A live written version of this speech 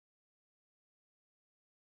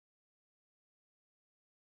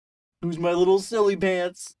Who's my little silly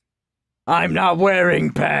pants? I'm not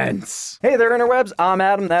wearing pants. Hey there, interwebs. I'm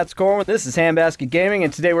Adam. That's Corwin. This is HandbasketGaming,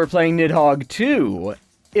 and today we're playing Nidhogg 2,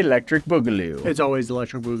 Electric Boogaloo. It's always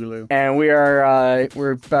Electric Boogaloo. And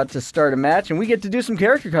we're about to start a match, and we get to do some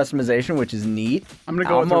character customization, which is neat. I'm gonna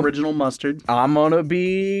go with original mustard. I'm gonna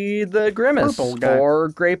be the Grimace Purple guy. or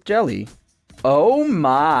Grape Jelly. Oh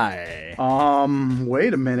my.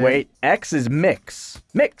 Wait a minute. Wait, X is mix.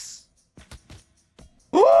 Mix.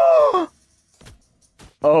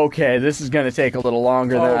 Okay, this is gonna take a little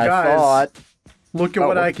longer than I thought. Look at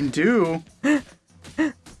what I can do. Look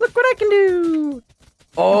what I can do.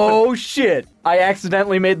 Oh shit! I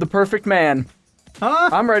accidentally made the perfect man. Huh?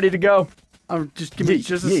 I'm ready to go. Just give me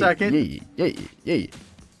just a second. Yeah.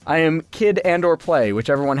 I am kid and or play,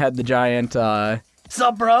 whichever one had the giant,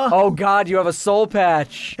 Sup, bro? Oh god, you have a soul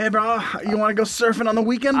patch. Hey, bro, you want to go surfing on the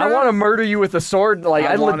weekend, bro? I want to murder you with a sword. Like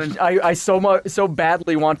I so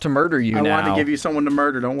badly want to murder you now. I want to give you someone to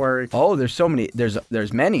murder. Don't worry. Oh, there's so many. There's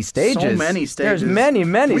many stages. So many stages. There's many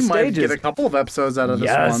stages. We might get a couple of episodes out of this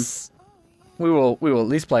one. Yes. We will at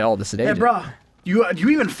least play all the stages. Hey, bro, do you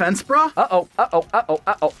even fence, bro? Oh,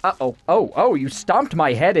 you stomped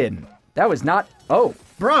my head in. That was not. Oh.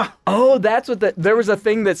 Bruh. Oh, that's what there was a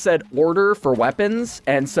thing that said order for weapons,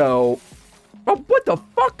 and so, oh, what the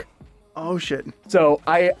fuck? Oh shit. So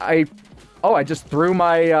I just threw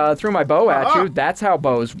my bow at you. That's how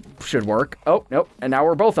bows should work. Oh, nope. And now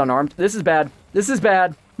we're both unarmed. This is bad. This is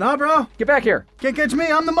bad. Nah, bro. Get back here. Can't catch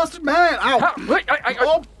me. I'm the mustard man. Ow.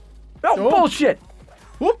 Oh, bullshit.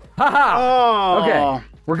 Whoop. Haha. Oh. Okay,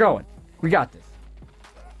 we're going. We got this.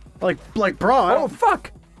 Like, bro. Oh,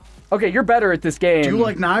 fuck. Okay, you're better at this game. Do you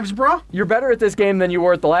like knives, bro? You're better at this game than you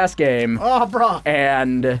were at the last game. Oh, bro.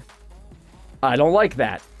 And I don't like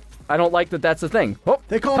that. I don't like that that's a thing. Oh,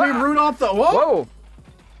 they call me Rudolph the... Whoa.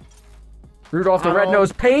 Rudolph the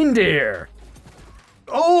Red-Nosed Reindeer.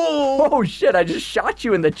 Oh, shit, I just shot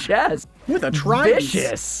you in the chest. With a trident.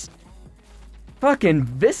 Vicious. Fucking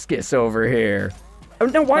viscous over here. Oh,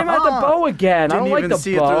 no, why am I at the bow again? I don't like the bow. Didn't even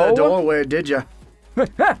see it through the doorway, did ya?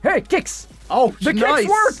 Hey, kicks. Oh, the nice. kicks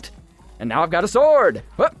worked. And now I've got a sword.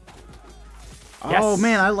 Whoop. Yes. Oh,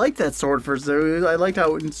 man, I like that sword first. I liked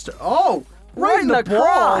how it... Oh, right in the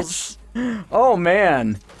cross. Oh,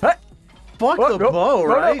 man. Fuck the bow,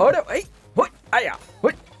 right? Oh, no, hey. What?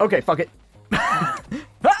 What? Okay, fuck it.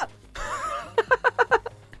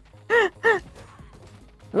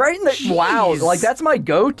 Right in the... Jeez. Wow, like, that's my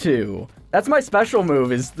go-to. That's my special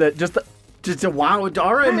move, is that just... Just a wow.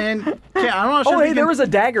 All right, man. I'm not sure. Oh, hey, there was a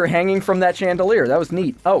dagger hanging from that chandelier. That was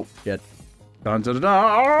neat. Oh, shit. Dun, dun, dun,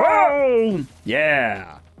 dun. Oh!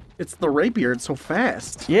 Yeah. It's the rapier. It's so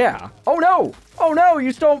fast. Yeah. Oh, no. Oh, no.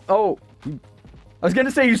 You stole... Oh. I was going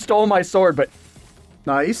to say you stole my sword, but...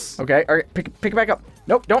 Nice. Okay. All right. Pick it back up.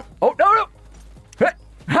 Nope. Don't. Oh, no.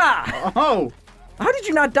 Ha! Oh. How did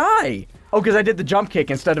you not die? Oh, because I did the jump kick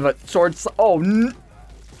instead of a sword... Oh,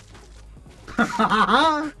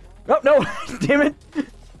 Oh, no, damn it.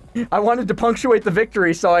 I wanted to punctuate the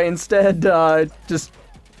victory, so I instead, just...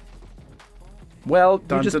 Well,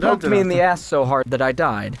 you just poked me in the ass so hard that I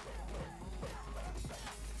died.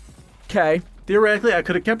 Okay. Theoretically, I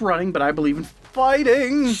could have kept running, but I believe in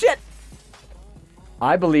fighting. Shit!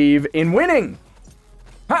 I believe in winning.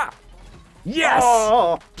 Ha! Yes!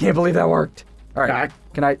 Oh. Can't believe that worked. All right,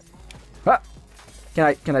 can I...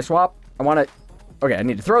 Can I swap? I want to... Okay, I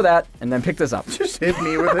need to throw that, and then pick this up. Just hit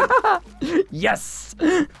me with it. Yes!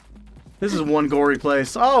 This is one gory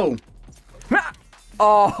place. Oh!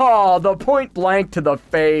 Oh, the point blank to the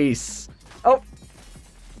face. Oh.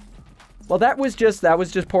 Well, that was just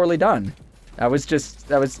poorly done. All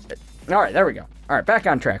right, there we go. All right, back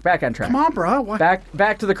on track. Come on, bro. What?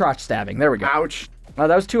 Back to the crotch stabbing. There we go. Ouch. Oh,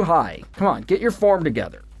 that was too high. Come on, get your form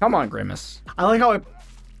together. Come on, Grimace. I like how I...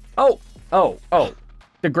 Oh.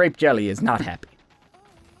 The grape jelly is not happy.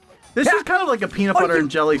 This is kind of like a peanut butter and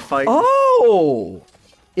jelly fight. Oh!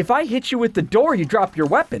 If I hit you with the door, you drop your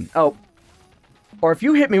weapon. Oh. Or if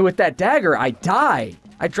you hit me with that dagger, I die.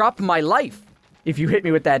 I drop my life. If you hit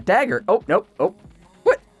me with that dagger... Oh, nope. Oh.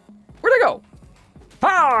 What? Where'd I go?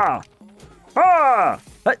 Ha! Ha!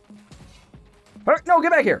 No,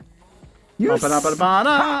 get back here. You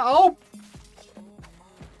banana. Oh!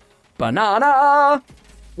 Banana!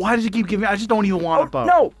 Why did you keep giving me... I just don't even want a bow.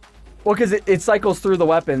 No! Well, because it cycles through the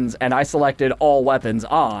weapons, and I selected all weapons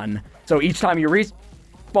on. So each time you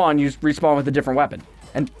respawn, you respawn with a different weapon.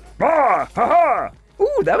 And...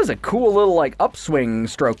 Ooh, that was a cool little, like, upswing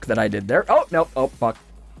stroke that I did there. Oh, no. Oh, fuck.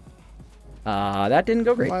 That didn't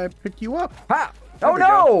go great. I picked you up. Ha! Oh,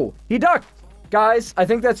 no! He ducked! Guys, I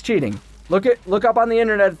think that's cheating. Look up on the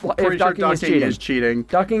internet if Pretty sure ducking is cheating.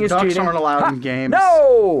 Ducking is Ducks cheating. aren't allowed in games.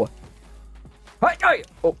 No!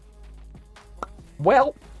 Oh.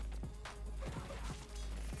 Well.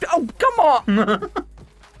 Oh, come on!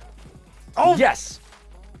 Oh, yes!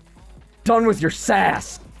 Done with your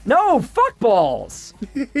sass. No, fuck balls!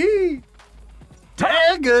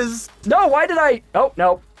 Daggers! No, why did I... Oh,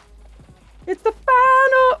 no. It's the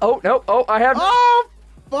final... Oh, no. Oh, I have... Oh,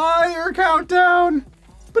 fire countdown!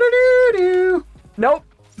 Ba-da-doo-doo. Nope.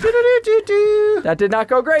 Do-do-do-do-do. That did not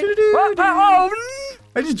go great. Do-do-do-do. Oh,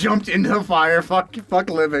 I just jumped into the fire. Fuck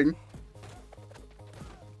living.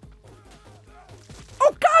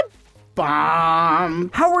 oh, God!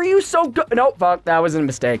 Bomb. How are you so good? No, fuck, that was a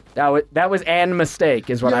mistake. That was an mistake,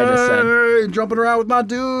 is what I just said. Yay, jumping around with my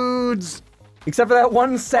dudes. Except for that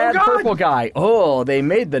one sad God. purple guy. Oh, they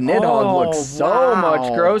made the Nidhogg look so wow.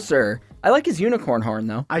 much grosser. I like his unicorn horn,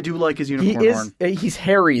 though. I do like his unicorn horn. He's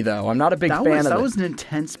hairy, though. I'm not a big fan of it. That was an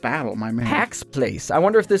intense battle, my man. PAX Place. I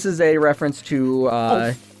wonder if this is a reference to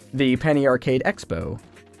the Penny Arcade Expo,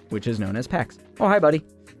 which is known as PAX. Oh, hi, buddy.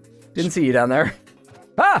 Didn't see you down there.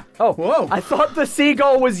 Ah! Oh, whoa. I thought the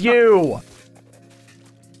seagull was you.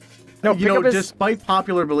 No, you know, despite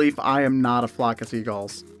popular belief, I am not a flock of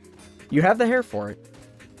seagulls. You have the hair for it.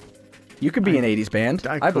 You could be an 80s band.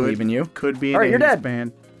 I believe in you. Could be an All right, 80s you're dead.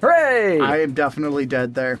 band. Hooray! I am definitely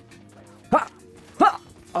dead there. Ha! Ha!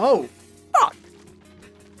 Oh. Fuck!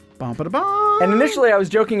 Bum-ba-da-bum. And initially I was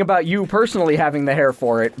joking about you personally having the hair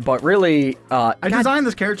for it, but really, I designed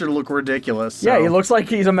this character to look ridiculous. So. Yeah, he looks like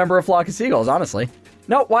he's a member of Flock of Seagulls, honestly.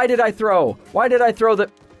 No, why did I throw? Why did I throw the...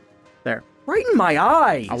 There. Right in my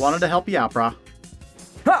eyes! I wanted to help you out, brah.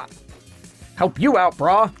 Ha! Help you out,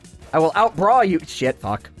 brah. I will out-bra you. Shit,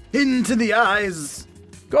 fuck. Into the eyes.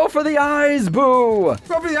 Go for the eyes, boo!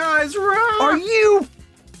 Go for the eyes, rah! Are you...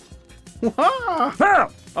 Ah. Ah!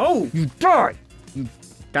 Oh! You die!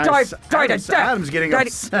 Guys, Die to death! Adam's getting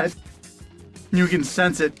upset. You can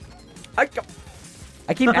sense it. I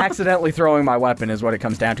keep accidentally throwing my weapon is what it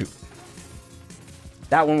comes down to.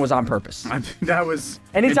 That one was on purpose. That was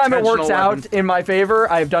Anytime it works intentional out in my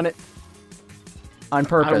favor, I've done it on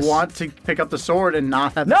purpose. I want to pick up the sword and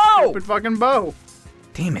not have No! the stupid fucking bow.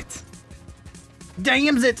 Damn it.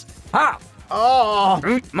 Damns it! Ha! Oh!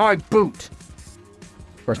 Eat my boot.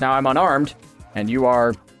 Of course, now I'm unarmed, and you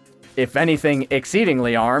are, if anything,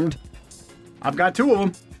 exceedingly armed. I've got two of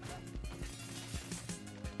them.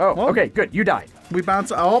 Oh, Well, okay, good. You died. We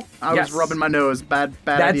bounce. Oh, I was rubbing my nose. Bad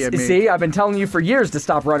idea of me. See, I've been telling you for years to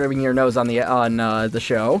stop rubbing your nose on the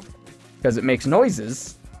show because it makes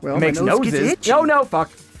noises. Well, it makes my nose noises. gets itchy. No,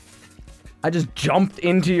 fuck. I just jumped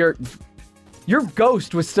into your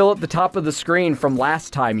ghost was still at the top of the screen from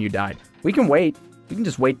last time you died. We can wait. We can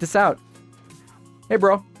just wait this out. Hey,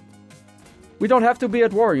 bro. We don't have to be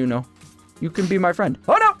at war, you know. You can be my friend.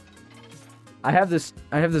 Oh no! I have this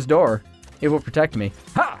door. It will protect me.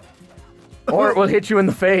 Ha! Or it will hit you in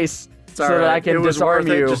the face so that I can disarm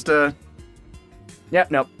you.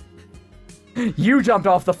 Yep, nope. You jumped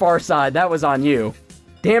off the far side. That was on you.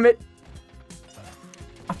 Damn it.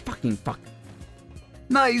 Oh, fucking fuck.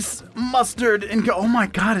 Nice mustard and oh my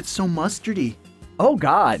god, it's so mustardy. Oh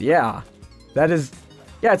god, yeah. That is,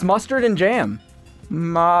 yeah, it's mustard and jam.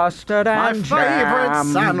 Mustard and jam. My favorite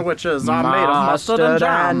sandwiches are made of mustard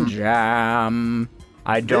and jam.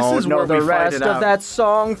 I don't know the rest of that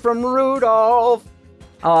song from Rudolph.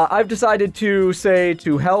 I've decided to say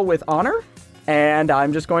to hell with honor, and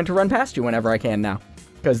I'm just going to run past you whenever I can now.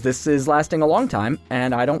 Because this is lasting a long time,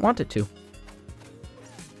 and I don't want it to.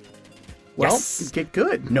 Well, yes. Get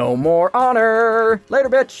good. No more honor. Later,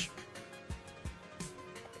 bitch.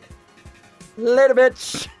 Later,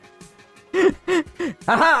 bitch.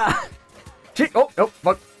 Haha. Oh, no,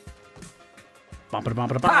 fuck. Nope.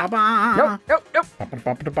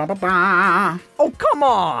 Oh, come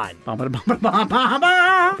on.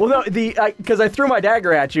 Well, no, because I threw my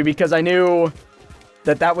dagger at you because I knew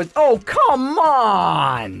that was... Oh, come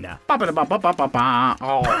on.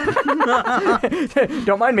 Oh.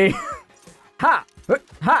 Don't mind me. Ha.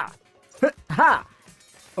 Ha. Ha.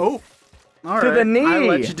 Oh. All right. To the knee. I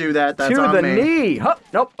let you do that. That's to on the me. knee. Huh.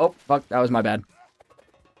 Nope. Oh, fuck. That was my bad.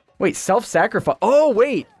 Wait, self-sacrifice. Oh,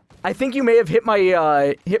 wait. I think you may have hit my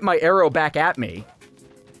arrow back at me.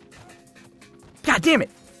 God damn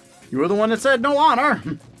it. You were the one that said no honor.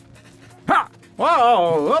 Ha!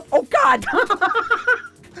 Whoa. Oh, God.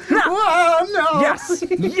 Whoa, no. Yes.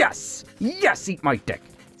 Yes. Yes, eat my dick.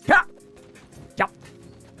 Ha! Yup.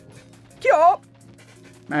 Yup.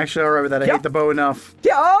 I'm actually alright with that. I hate the bow enough.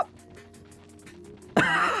 Yup.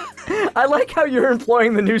 I like how you're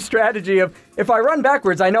employing the new strategy of, if I run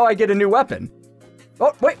backwards, I know I get a new weapon.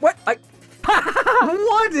 Oh, wait, what?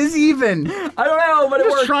 What is even? I don't know, but it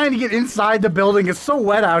Just worked. trying to get inside the building. It's so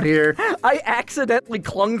wet out here. I accidentally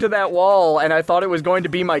clung to that wall, and I thought it was going to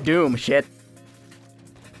be my doom. Shit.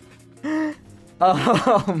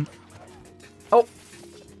 Oh.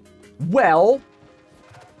 Well.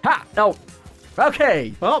 Ha! No.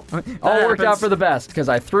 Okay. Well, All worked out for the best, because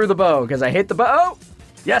I threw the bow, because I hit the bow. Oh!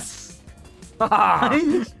 Yes! Ha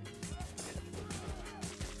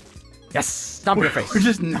Yes! Stomp your face. We're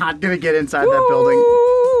just not gonna get inside that building.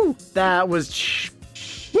 Woo! That was.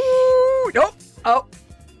 Woo! Nope. Oh.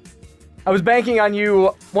 I was banking on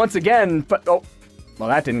you once again, but oh. Well,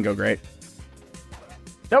 that didn't go great.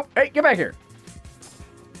 Nope. Hey, get back here.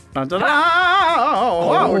 Dun, dun, dun.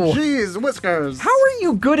 Oh, jeez, whiskers. How are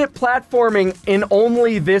you good at platforming in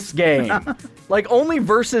only this game? Like, only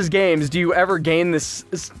versus games do you ever gain this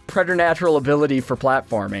preternatural ability for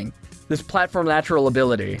platforming. This platform natural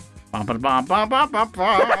ability. Bum, ba, bum, bum, bum, bum,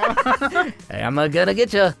 bum. Hey, I'm gonna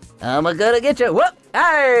get you. I'm gonna get you. Whoop!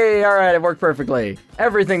 Hey! Alright, it worked perfectly.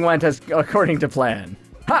 Everything went as according to plan.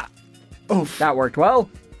 Ha! Oof. That worked well.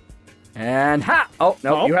 And ha! Oh,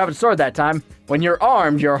 no, you haven't sword that time. When you're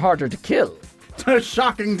armed, you're harder to kill.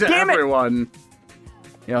 Shocking to Damn it. everyone.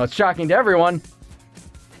 You know, it's shocking to everyone.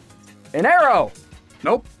 An arrow!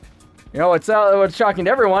 Nope. You know, what's shocking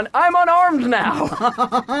to everyone? I'm unarmed now!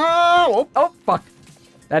 Oh, fuck.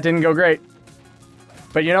 That didn't go great.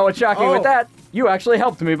 But you know what's shocking with that? You actually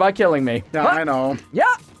helped me by killing me. Yeah, I know.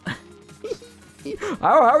 Yeah!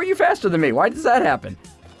 How are you faster than me? Why does that happen?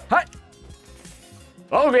 Hi!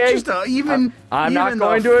 Okay. Just even. I'm even not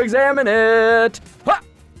going to examine it. Ha!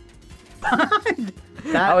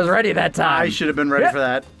 That, I was ready that time. I should have been ready for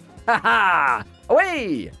that. Ha ha!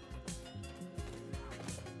 Away!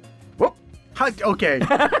 Whoop! Okay.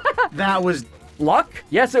 That was. Luck?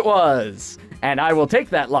 Yes, it was. And I will take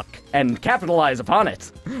that luck and capitalize upon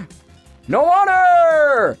it. No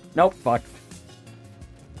honor! Nope, fuck.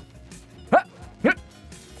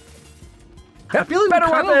 I feel like Better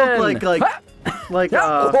we kind weapon! of look like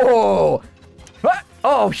Oh!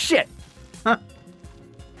 Oh, shit!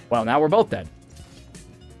 Well, now we're both dead.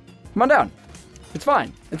 Come on down. It's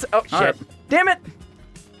fine. It's oh shit! Right. Damn it!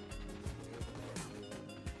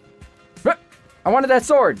 I wanted that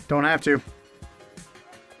sword. Don't have to.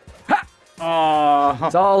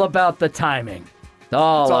 It's all about the timing. It's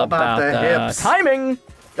all about the hips. timing.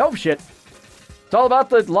 Oh shit! It's all about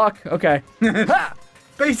the luck. Okay. Ha!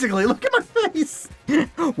 Basically, look at my face.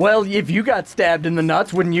 Well, if you got stabbed in the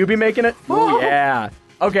nuts, wouldn't you be making it? Oh, yeah.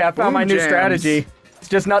 Okay, I found my new jams. strategy. It's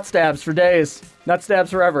just nut stabs for days. Nut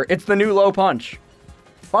stabs forever. It's the new low punch.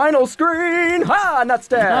 Final screen! Ha! Nut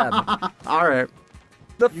stab! All right.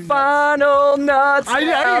 The final nut stab!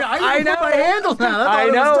 I know. Put my handle down. I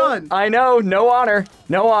It know. was done. I know. No honor.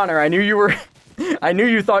 No honor. I knew you were... I knew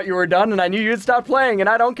you thought you were done, and I knew you'd stop playing, and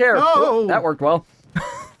I don't care. Oh. Ooh, that worked well.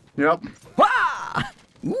 Yep. Wah!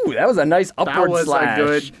 Ooh, that was a nice upward was slash. a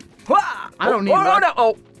good. Wah! I don't need oh, luck. no.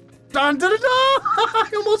 Oh, Dun, dun, dun, dun.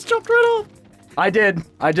 I almost jumped right off. I did.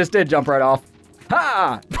 I just did jump right off.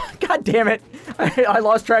 Ha! God damn it. I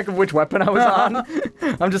lost track of which weapon I was on.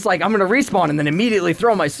 I'm just like, I'm gonna respawn and then immediately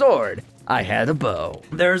throw my sword. I had a bow.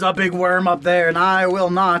 There's a big worm up there, and I will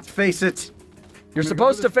not face it. You're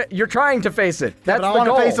supposed to you're trying to face it. That's But I the want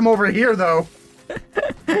goal. to face him over here, though.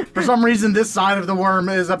 For some reason, this side of the worm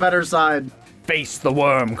is a better side. Face the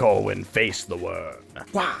worm, Corwin. Face the worm.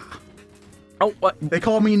 Wow. Oh, what? They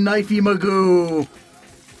call me Knifey Magoo.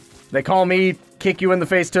 They call me kick you in the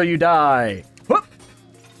face till you die. Whoop!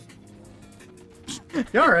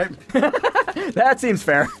 You all right? That seems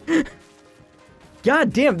fair.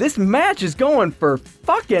 God damn, this match is going for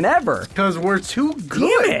fucking ever. Because we're too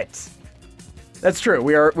good. Damn it! That's true.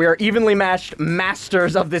 We are evenly matched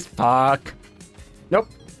masters of this fuck. Nope.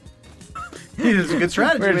 It's a good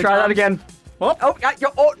strategy. We're gonna try that again. Oh,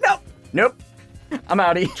 oh, no! Nope. I'm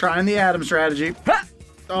outie. Trying the Adam strategy. Ha!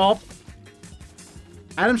 Oh.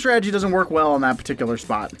 Adam strategy doesn't work well on that particular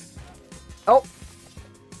spot. Oh.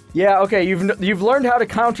 Yeah, okay, you've learned how to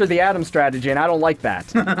counter the Adam strategy, and I don't like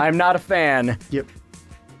that. I'm not a fan. Yep.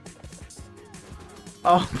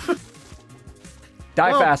 Oh.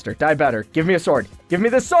 Die faster. Die better. Give me a sword. Give me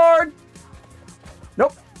the sword!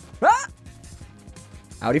 Nope. Ah!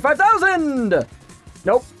 Audi 5000!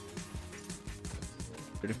 Nope.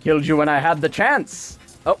 Should have killed you when I had the chance.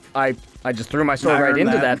 Oh, I just threw my sword right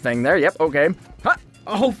into that thing there. Yep, okay. Ha!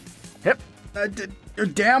 Oh. Yep.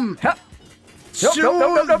 Damn. Ha! Nope.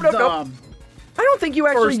 I don't think you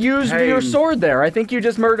actually used your sword there. I think you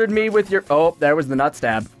just murdered me with your... Oh, there was the nut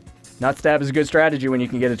stab. Nut stab is a good strategy when you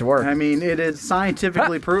can get it to work. I mean, it is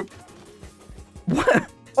scientifically proved. What?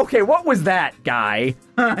 Okay, what was that, guy?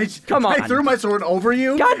 Come on. I threw my sword over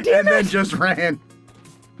you. God damn and then just ran.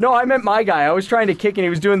 No, I meant my guy. I was trying to kick and he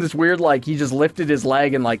was doing this weird, like, he just lifted his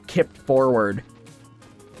leg and, like, kipped forward.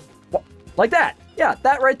 What? Like that. Yeah,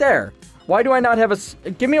 that right there. Why do I not have a...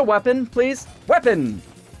 Give me a weapon, please. Weapon!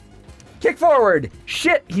 Kick forward!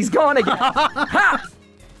 Shit, he's gone again. Ha!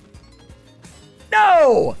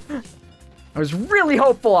 No! I was really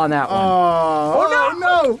hopeful on that one. Oh,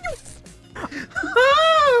 no!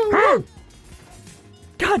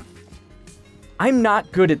 God. I'm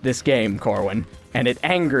not good at this game, Corwin, and it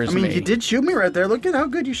angers me. I mean, you did shoot me right there. Look at how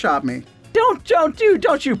good you shot me.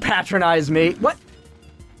 Don't you patronize me. What?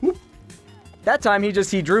 Whoop. That time he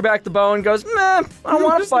drew back the bow and goes, meh, I don't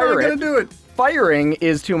want to fire it. I'm not gonna do it. Firing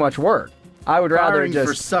is too much work. I would rather Firing just...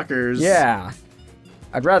 for suckers. Yeah.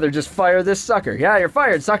 I'd rather just fire this sucker. Yeah, you're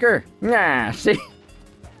fired, sucker. Nah, see?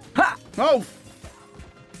 Ha! Oh!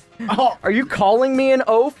 Oh! Are you calling me an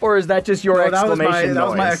oaf, or is that just your exclamation noise? That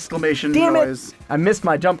was my exclamation Damn noise. It! I missed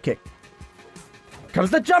my jump kick.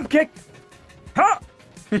 Comes the jump kick! Ha!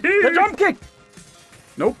 The jump kick!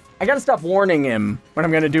 Nope. I gotta stop warning him when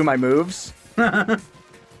I'm gonna do my moves.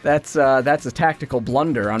 That's a tactical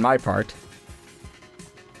blunder on my part.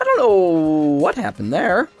 I don't know what happened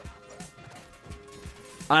there.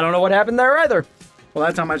 I don't know what happened there either. Well,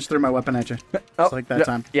 that time I just threw my weapon at you. Just like that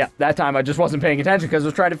time. Yeah, that time I just wasn't paying attention because I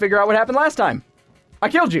was trying to figure out what happened last time. I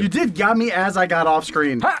killed you. You did got me as I got off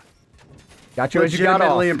screen. Ha! Got you as you got off.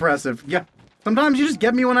 Legitimately impressive. Yeah. Sometimes you just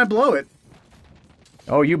get me when I blow it.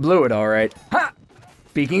 Oh, you blew it all right. Ha!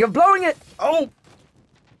 Speaking of blowing it. Oh!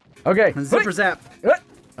 Okay. Zipper zap.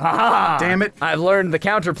 Ah, damn it. I've learned the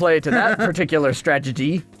counterplay to that particular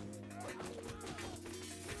strategy.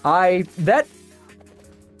 I'm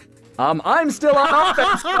still on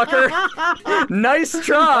offense, fucker. Nice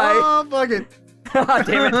try. Oh, fuck it.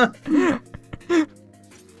 Damn it.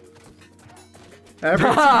 Every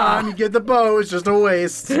time you get the bow, it's just a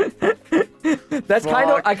waste. That's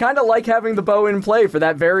I kind of like having the bow in play for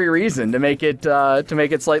that very reason, to make it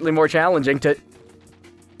slightly more challenging to...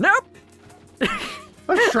 Nope.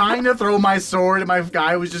 I was trying to throw my sword and my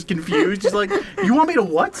guy was just confused. He's like, you want me to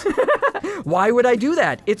what? Why would I do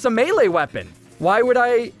that? It's a melee weapon. Why would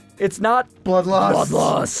I... It's not... Bloodlust.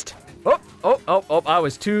 Bloodlust. Oh, I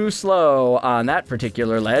was too slow on that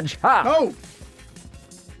particular ledge. Ha! Oh!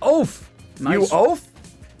 Oaf! Nice. You oaf?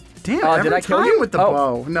 Damn, every did I kill you? with the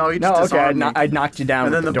bow. No, you just disarmed me. I knocked you down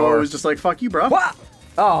and with then the door. bow was just like, fuck you, bro. What?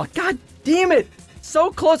 Oh, god damn it!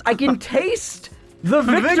 So close. I can taste the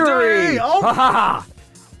victory! Oh! Ha ha ha!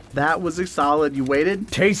 That was solid. You waited?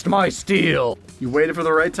 Taste my steel! You waited for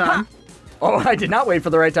the right time? Ha! Oh, I did not wait for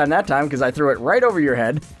the right time that time, because I threw it right over your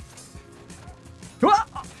head.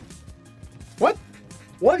 What?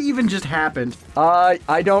 What even just happened?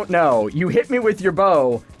 I don't know. You hit me with your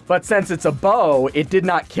bow, but since it's a bow, it did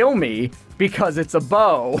not kill me, because it's a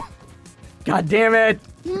bow. God damn it!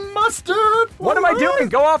 Mustard! What am I doing?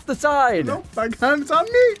 Go off the side! Nope, it's on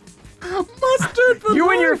me! Mustard for You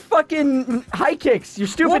and your fucking high kicks, your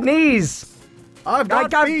stupid knees! I've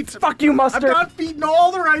got feet! Fuck you, Mustard! I've got feet in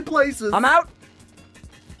all the right places! I'm out!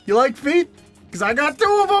 You like feet? Because I got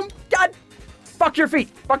 2 of them! God! Fuck your feet!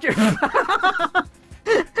 Fuck your...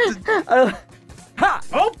 Ha!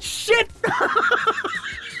 Oh, shit!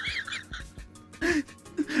 Dun,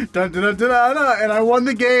 dun, dun, dun, dun, dun, and I won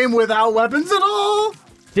the game without weapons at all!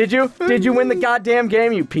 Did you? Did you win the goddamn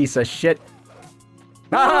game, you piece of shit?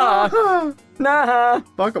 Nah! Nah!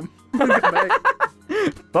 Fuck them.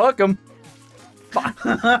 Fuck them.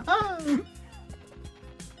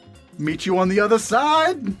 Meet you on the other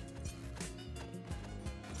side.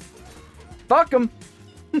 Fuck them.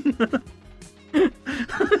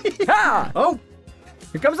 Ha! Oh!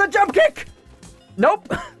 Here comes the jump kick!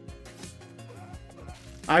 Nope.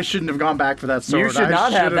 I shouldn't have gone back for that sword. You should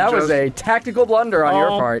not have. That was a tactical blunder on your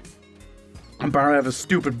part. I'm bound to have a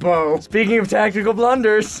stupid bow. Speaking of tactical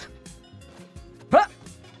blunders. Ha!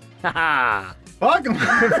 Ha ha! Fuck him!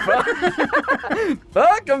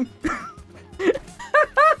 Fuck him!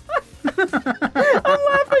 I'm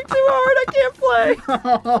laughing too hard. I can't play.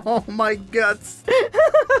 Oh, my guts.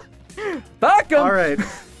 Fuck him! All right.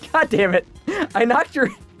 God damn it. I knocked your...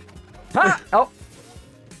 Ha! Oh.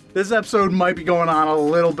 This episode might be going on a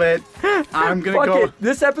little bit. I'm gonna go... It.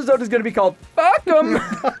 This episode is gonna be called Fuck 'em!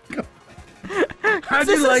 How'd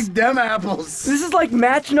you like them apples? This is like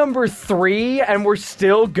match number 3 and we're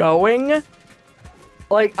still going?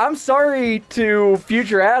 Like, I'm sorry to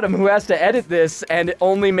future Adam who has to edit this and it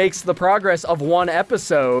only makes the progress of 1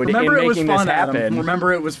 episode in making this happen. Adam.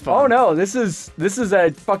 Remember it was fun. Oh no, this is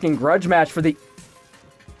a fucking grudge match for the...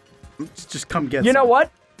 Just come get You some. know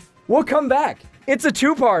what? We'll come back. It's a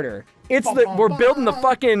two-parter. It's we're building the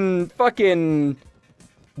fucking.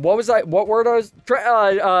 What was I? What word I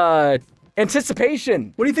was?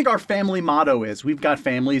 Anticipation. What do you think our family motto is? We've got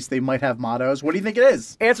families. They might have mottos. What do you think it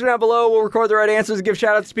is? Answer down below. We'll record the right answers and give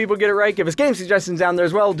shout-outs to people who get it right. Give us game suggestions down there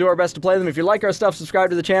as well. We'll do our best to play them. If you like our stuff, subscribe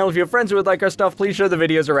to the channel. If you have friends who would like our stuff, please share the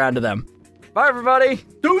videos around to them. Bye, everybody.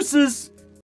 Deuces.